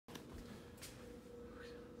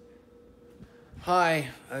Hi,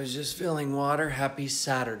 I was just filling water. Happy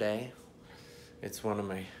Saturday. It's one of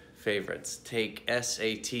my favorites. Take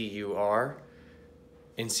SATUR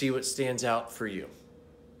and see what stands out for you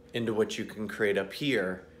into what you can create up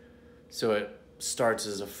here. So it starts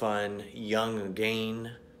as a fun, young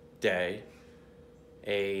again day.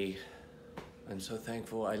 I'm so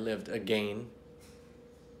thankful I lived again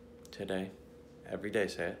today. Every day,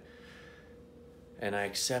 say it. And I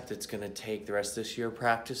accept it's going to take the rest of this year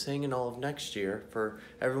practicing and all of next year for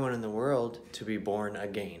everyone in the world to be born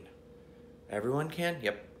again. Everyone can?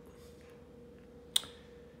 Yep.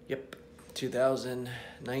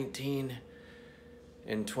 2019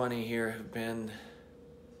 and 20 here have been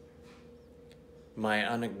my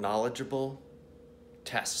unacknowledgeable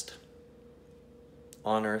test.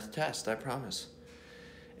 On earth test, I promise.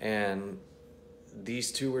 And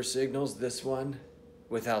these two were signals. This one,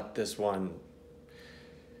 without this one,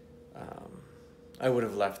 I would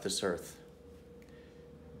have left this earth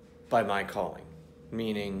by my calling,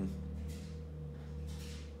 meaning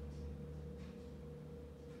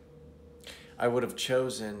I would have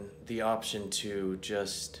chosen the option to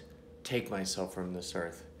just take myself from this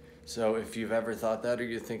earth. So if you've ever thought that or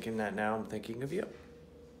you're thinking that now, I'm thinking of you.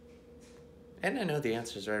 And I know the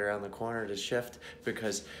answer's right around the corner to shift,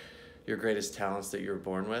 because your greatest talents that you're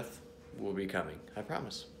born with will be coming, I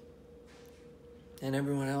promise. And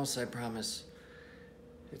everyone else, I promise,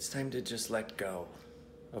 it's time to just let go.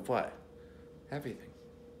 Of what? Everything.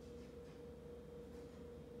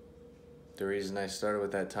 The reason I started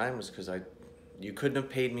with that time was because you couldn't have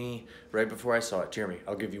paid me right before I saw it. Jeremy,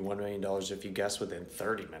 I'll give you $1 million if you guess within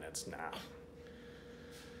 30 minutes now.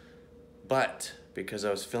 But because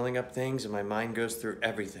I was filling up things and my mind goes through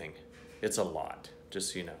everything, it's a lot,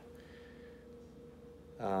 just so you know.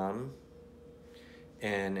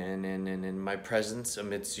 And my presence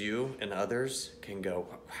amidst you and others can go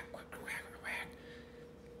whack, whack, whack, whack, whack.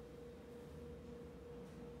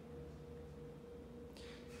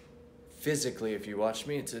 Physically, if you watch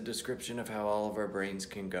me, it's a description of how all of our brains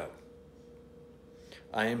can go.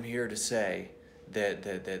 I am here to say that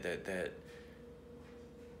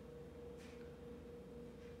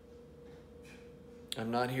I'm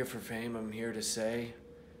not here for fame. I'm here to say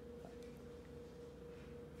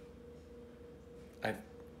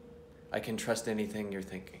I can trust anything you're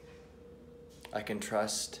thinking. I can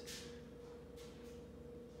trust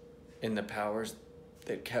in the powers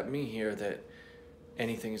that kept me here, that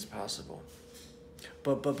anything is possible.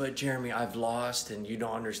 But Jeremy, I've lost and you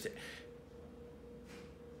don't understand.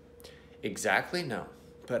 Exactly, no.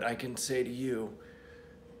 But I can say to you,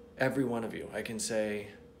 every one of you, I can say,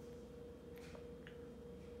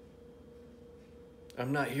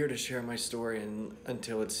 I'm not here to share my story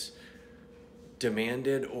until it's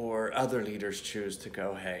demanded or other leaders choose to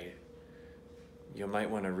go, hey, you might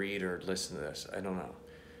want to read or listen to this. I don't know.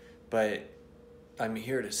 But I'm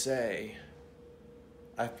here to say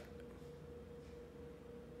I've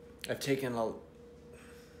taken a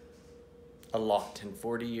lot in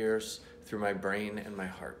 40 years through my brain and my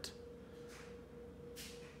heart.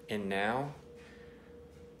 And now,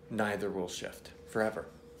 neither will shift forever.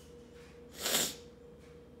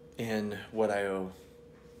 In what I owe: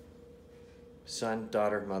 son,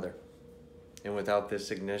 daughter, mother. And without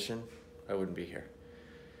this ignition, I wouldn't be here.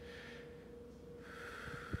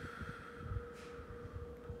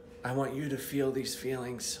 I want you to feel these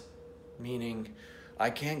feelings, meaning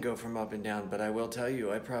I can go from up and down, but I will tell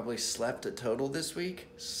you, I probably slept a total this week.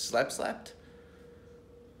 Slept.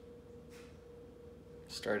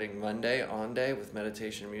 Starting Monday on day with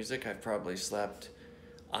meditation music, I've probably slept,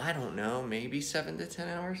 I don't know, maybe 7 to 10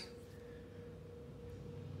 hours?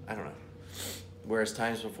 I don't know. Whereas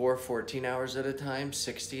times before, 14 hours at a time,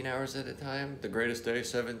 16 hours at a time, the greatest day,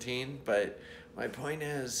 17. But my point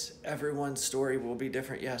is, everyone's story will be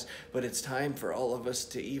different, yes, but it's time for all of us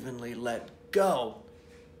to evenly let go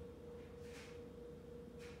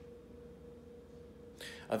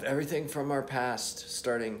of everything from our past,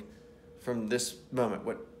 starting from this moment,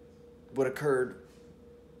 what occurred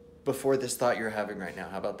before this thought you're having right now.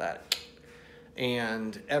 How about that?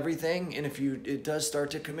 And everything, and if it does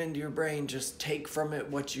start to come into your brain, just take from it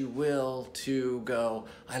what you will to go,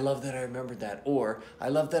 I love that I remembered that, or I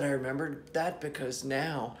love that I remembered that because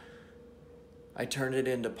now I turn it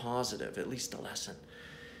into positive, at least a lesson.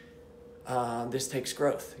 This takes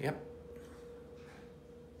growth, yep.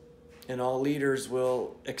 And all leaders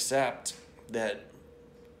will accept that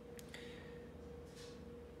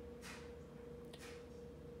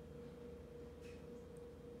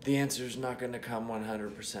the answer is not going to come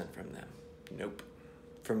 100% from them. Nope.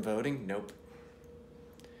 From voting? Nope.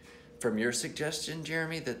 From your suggestion,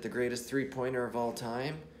 Jeremy, that the greatest three-pointer of all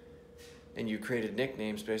time and you created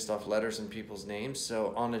nicknames based off letters in people's names.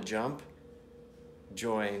 So on a jump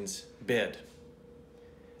joins bid,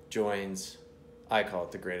 joins, I call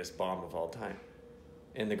it the greatest bomb of all time.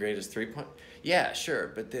 And the greatest 3-point? Yeah,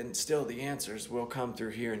 sure, but then still the answers will come through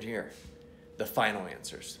here and here. The final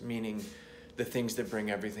answers, meaning the things that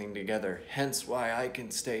bring everything together. Hence why I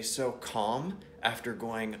can stay so calm after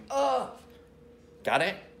going, oh, got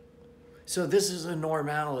it? So this is a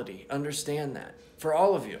normality. Understand that. For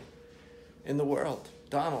all of you in the world.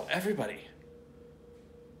 Donald, everybody.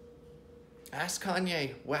 Ask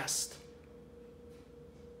Kanye West.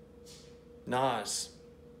 Nas.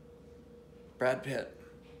 Brad Pitt.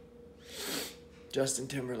 Justin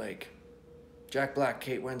Timberlake. Jack Black,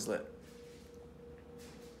 Kate Winslet.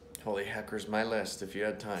 Holy heckers, my list if you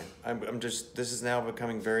had time. This is now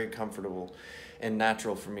becoming very comfortable and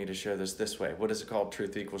natural for me to share this way. What is it called?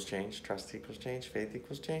 Truth equals change, trust equals change, faith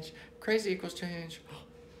equals change, crazy equals change,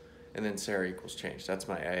 and then Sarah equals change. That's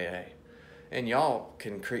my AA. And y'all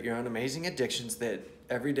can create your own amazing addictions that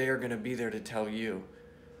every day are gonna be there to tell you.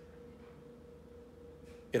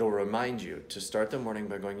 It'll remind you to start the morning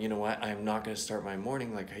by going, you know what? I am not gonna start my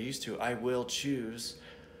morning like I used to. I will choose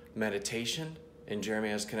meditation, and Jeremy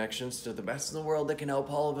has connections to the best in the world that can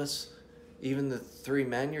help all of us. Even the 3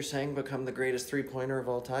 men you're saying become the greatest 3-pointer of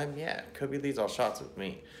all time? Yeah, could be these all shots with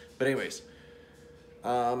me. But anyways,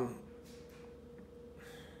 the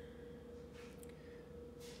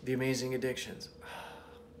amazing addictions.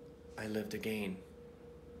 I lived again.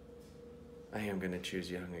 I am going to choose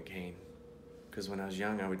young again. Because when I was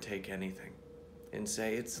young, I would take anything and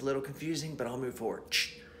say, it's a little confusing, but I'll move forward.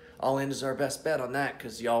 All in is our best bet on that,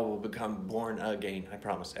 because y'all will become born again. I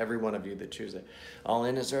promise. Every one of you that choose it. All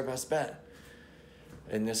in is our best bet.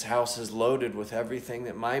 And this house is loaded with everything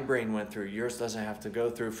that my brain went through. Yours doesn't have to go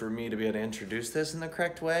through for me to be able to introduce this in the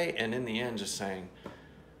correct way. And in the end, just saying,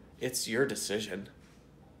 it's your decision.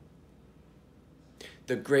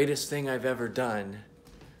 The greatest thing I've ever done,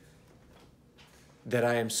 that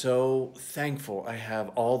I am so thankful I have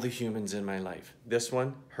all the humans in my life. This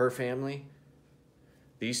one, her family,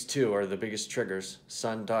 these 2 are the biggest triggers,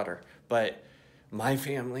 son, daughter. But my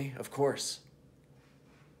family, of course,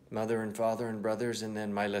 mother and father and brothers, and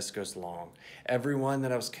then my list goes long. Everyone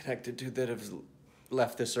that I was connected to that have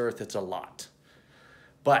left this earth, it's a lot.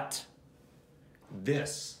 But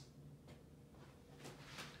this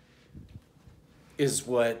is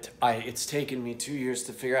what it's taken me 2 years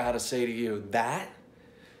to figure out how to say to you. That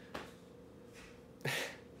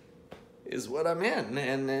is what I'm in.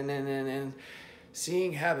 And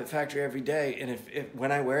seeing Habit Factory every day, and if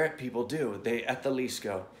when I wear it, people do. They at the least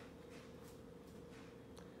go.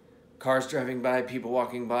 Cars driving by, people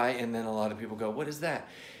walking by, and then a lot of people go, what is that?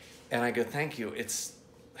 And I go, thank you. It's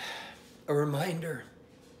a reminder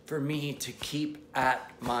for me to keep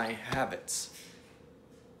at my habits.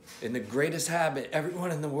 And the greatest habit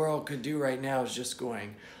everyone in the world could do right now is just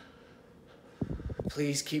going,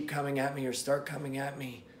 please keep coming at me, or start coming at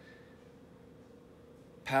me.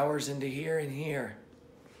 Powers into here and here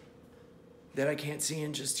that I can't see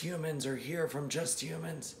in just humans or hear from just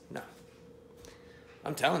humans. No.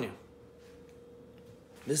 I'm telling you.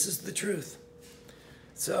 This is the truth.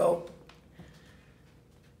 So,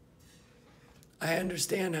 I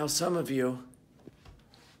understand how some of you,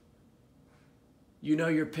 you know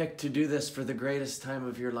you're picked to do this for the greatest time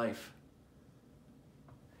of your life.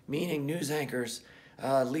 Meaning news anchors,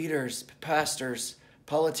 leaders, pastors,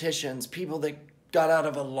 politicians, people that got out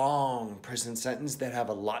of a long prison sentence that have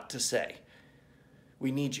a lot to say.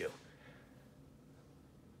 We need you.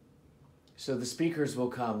 So the speakers will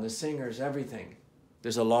come, the singers, everything.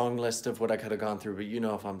 There's a long list of what I could have gone through, but you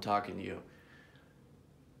know if I'm talking to you.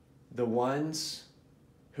 The ones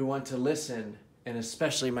who want to listen, and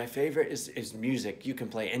especially my favorite is music. You can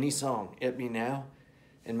play any song at me now,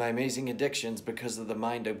 and my amazing addictions, because of the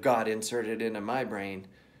mind of God inserted into my brain,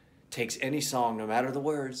 takes any song, no matter the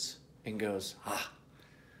words, and goes,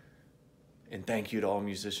 And thank you to all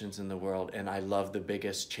musicians in the world, and I love the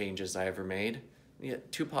biggest changes I ever made. Yeah,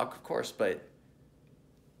 Tupac, of course, but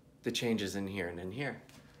the changes in here and in here.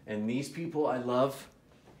 And these people I love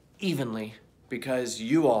evenly, because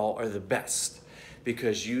you all are the best.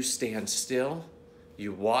 Because you stand still,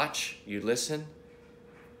 you watch, you listen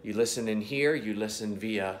in here, you listen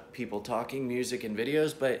via people talking, music, and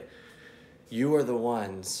videos, but you are the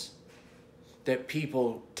ones that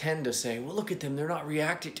people tend to say, well, look at them, they're not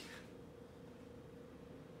reacting.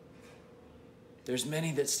 There's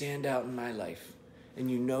many that stand out in my life,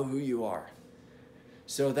 and you know who you are.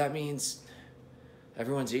 So that means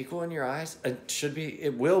everyone's equal in your eyes.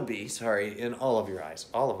 It will be, in all of your eyes,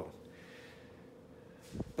 all of them.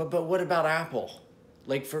 But what about Apple?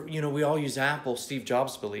 Like we all use Apple, Steve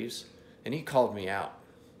Jobs believes, and he called me out.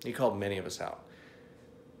 He called many of us out.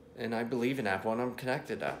 And I believe in Apple, and I'm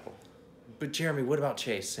connected to Apple. But Jeremy, what about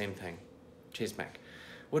Chase? Same thing. Chase Bank.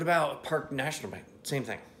 What about Park National Bank? Same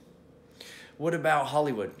thing. What about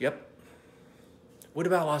Hollywood? Yep. What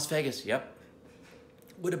about Las Vegas? Yep.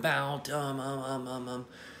 What about,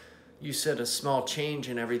 you said a small change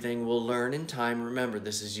in everything. We'll learn in time. Remember,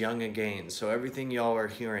 this is young again. So everything y'all are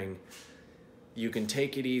hearing, you can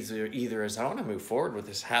take it either as, I want to move forward with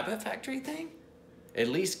this habit factory thing. At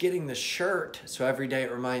least getting the shirt, so every day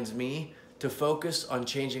it reminds me to focus on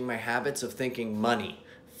changing my habits of thinking money,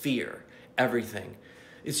 fear, everything.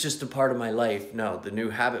 It's just a part of my life. No, the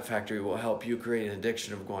new habit factory will help you create an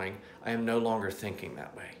addiction of going, I am no longer thinking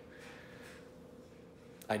that way.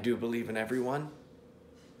 I do believe in everyone.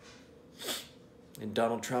 And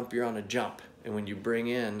Donald Trump, you're on a jump. And when you bring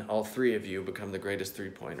in all three of you, become the greatest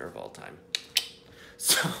three-pointer of all time.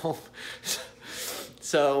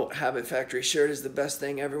 So Habit Factory shirt is the best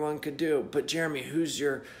thing everyone could do. But Jeremy, who's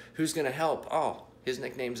going to help? Oh, his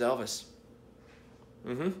nickname's Elvis.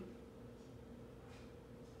 And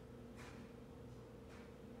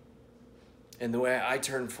the way I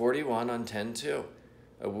turned 41 on 10/2,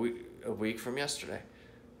 a week from yesterday.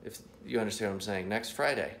 If you understand what I'm saying, next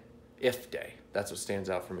Friday, if day, that's what stands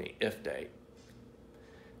out for me. If day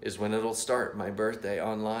is when it'll start. My birthday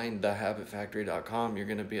online, thehabitfactory.com. You're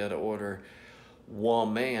going to be able to order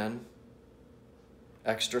woman,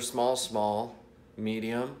 extra small,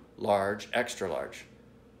 medium, large, extra large.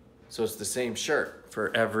 So it's the same shirt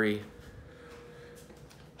for every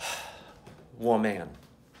woman.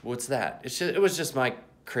 What's that? It was just my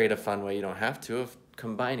creative fun way. You don't have to, of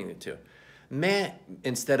combining the two. Man,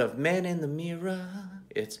 instead of man in the mirror,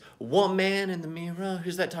 it's woman in the mirror.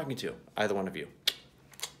 Who's that talking to? Either one of you.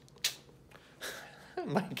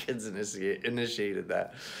 My kids initiated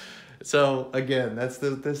that. So again, that's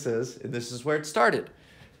what this is, and this is where it started.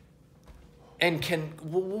 And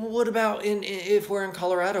what about if we're in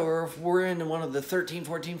Colorado, or if we're in one of the 13,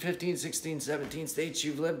 14, 15, 16, 17 states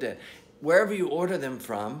you've lived in? Wherever you order them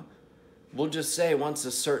from, we'll just say once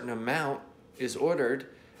a certain amount is ordered,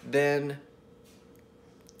 then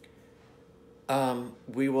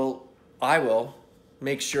I will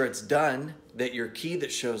make sure it's done, that your key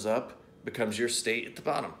that shows up becomes your state at the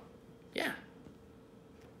bottom. Yeah.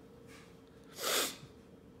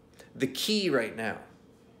 The key right now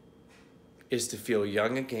is to feel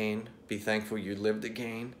young again, be thankful you lived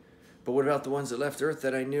again. But what about the ones that left Earth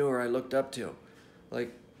that I knew or I looked up to?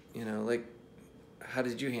 Like, how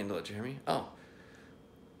did you handle it, Jeremy? Oh,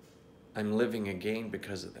 I'm living again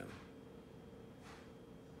because of them.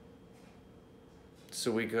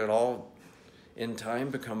 So we could all, in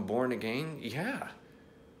time, become born again? Yeah.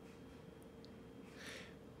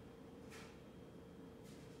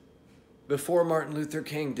 Before Martin Luther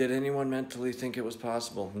King, did anyone mentally think it was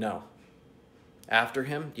possible? No. After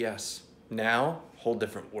him? Yes. Now, whole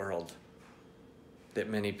different world that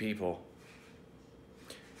many people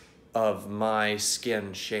of my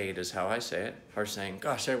skin shade is how I say it, are saying,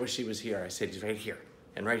 gosh, I wish he was here. I said, he's right here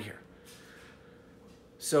and right here.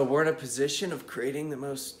 So we're in a position of creating the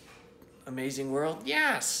most amazing world?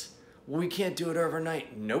 Yes. We can't do it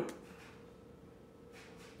overnight. Nope.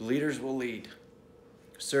 Leaders will lead.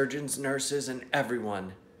 Surgeons, nurses, and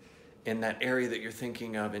everyone in that area that you're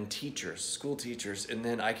thinking of, and teachers, school teachers, and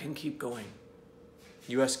then I can keep going.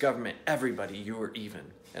 U.S. government, everybody, you are even,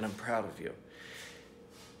 and I'm proud of you.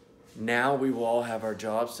 Now we will all have our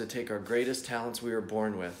jobs to take our greatest talents we were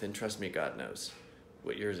born with, and trust me, God knows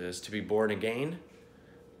what yours is, to be born again,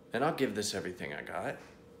 and I'll give this everything I got.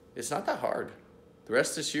 It's not that hard. The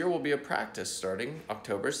rest of this year will be a practice starting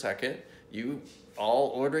October 2nd, you all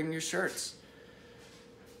ordering your shirts.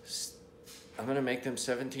 I'm going to make them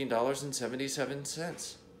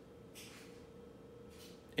 $17.77.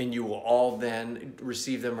 And you will all then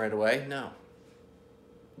receive them right away? No.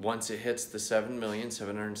 Once it hits the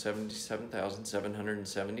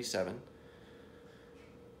 7,777,777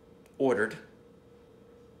 ordered,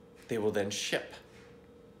 they will then ship.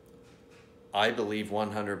 I believe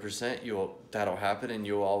 100% that'll happen, and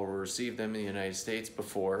you all will receive them in the United States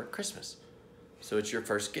before Christmas. So it's your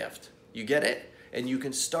first gift. You get it? And you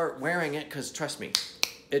can start wearing it, because trust me,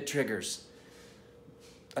 it triggers.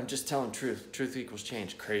 I'm just telling truth. Truth equals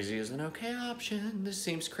change. Crazy is an okay option. This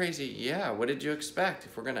seems crazy. Yeah, what did you expect?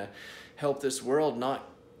 If we're going to help this world not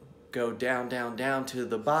go down, down, down to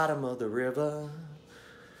the bottom of the river,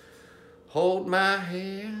 hold my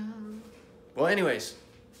hand. Well, anyways,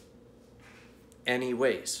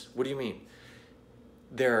 what do you mean?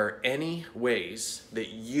 There are any ways that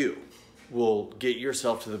you will get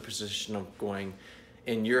yourself to the position of going,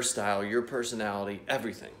 in your style, your personality,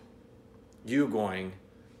 everything. You going,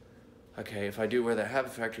 okay, if I do wear that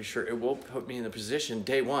Habit Factory shirt, it will put me in the position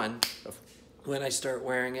day one of when I start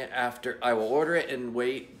wearing it. After I will order it and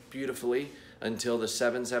wait beautifully until the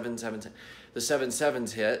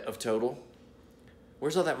 7/7s hit of total.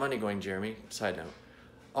 Where's all that money going, Jeremy? Side note.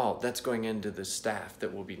 Oh, that's going into the staff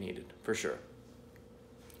that will be needed for sure.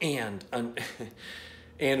 And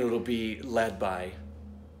it'll be led by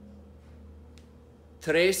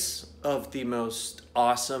tres of the most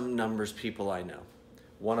awesome numbers people I know.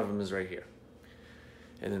 One of them is right here.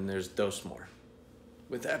 And then there's dos more.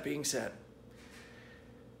 With that being said,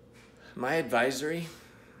 my advisory,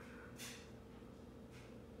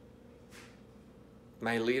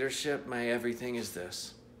 my leadership, my everything is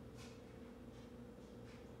this.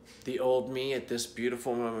 The old me at this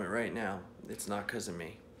beautiful moment right now, it's not because of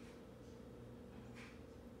me.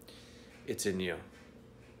 It's in you.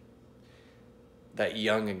 That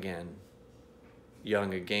young again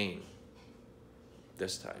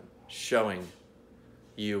this time, showing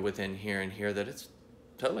you within here and here that it's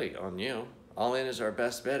totally on you. All in is our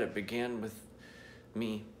best bet. It began with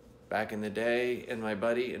me back in the day and my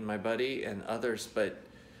buddy and others, but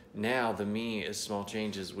now the me is small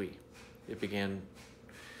changes we. It began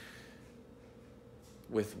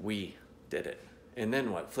with we did it. And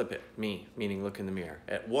then what? Flip it. Me, meaning look in the mirror.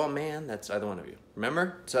 At one man, that's either one of you.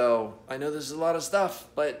 Remember? So I know this is a lot of stuff,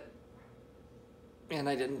 but man,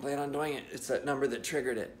 I didn't plan on doing it. It's that number that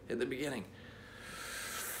triggered it at the beginning.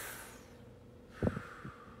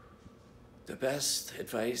 The best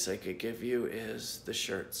advice I could give you is the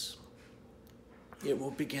shirts. It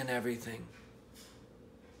will begin everything.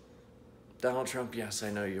 Donald Trump, yes,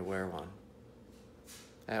 I know you wear one.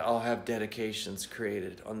 I'll have dedications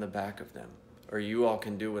created on the back of them. Or you all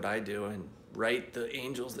can do what I do and write the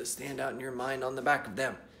angels that stand out in your mind on the back of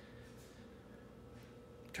them.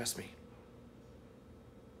 Trust me.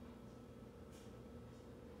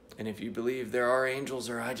 And if you believe there are angels,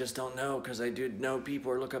 or I just don't know because I do know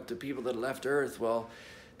people or look up to people that left Earth, well,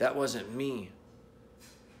 that wasn't me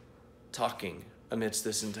talking amidst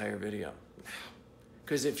this entire video.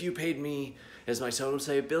 Because if you paid me, as my son would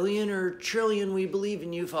say, $1 billion or $1 trillion, we believe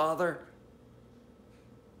in you, Father.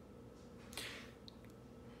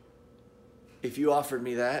 If you offered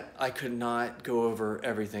me that, I could not go over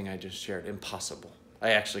everything I just shared. Impossible.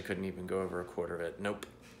 I actually couldn't even go over a quarter of it. Nope.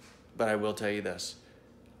 But I will tell you this.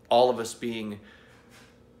 All of us being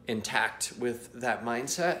intact with that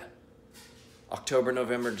mindset, October,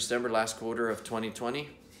 November, December, last quarter of 2020,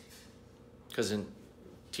 because in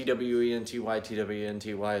TWENTY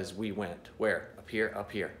is we went. Where? Up here,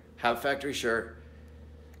 up here. Have factory shirt,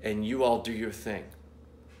 and you all do your thing.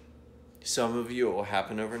 Some of you, it will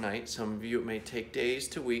happen overnight. Some of you, it may take days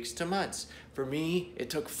to weeks to months. For me, it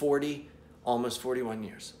took 40, almost 41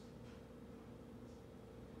 years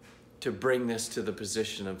to bring this to the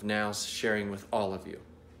position of now sharing with all of you.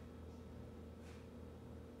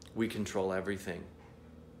 We control everything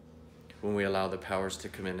when we allow the powers to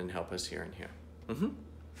come in and help us here and here.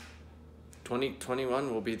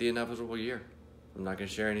 2021 will be the inevitable year. I'm not going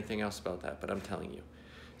to share anything else about that, but I'm telling you.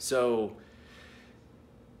 So,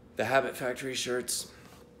 the Habit Factory shirts,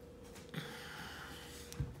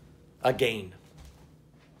 again,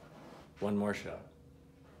 one more show.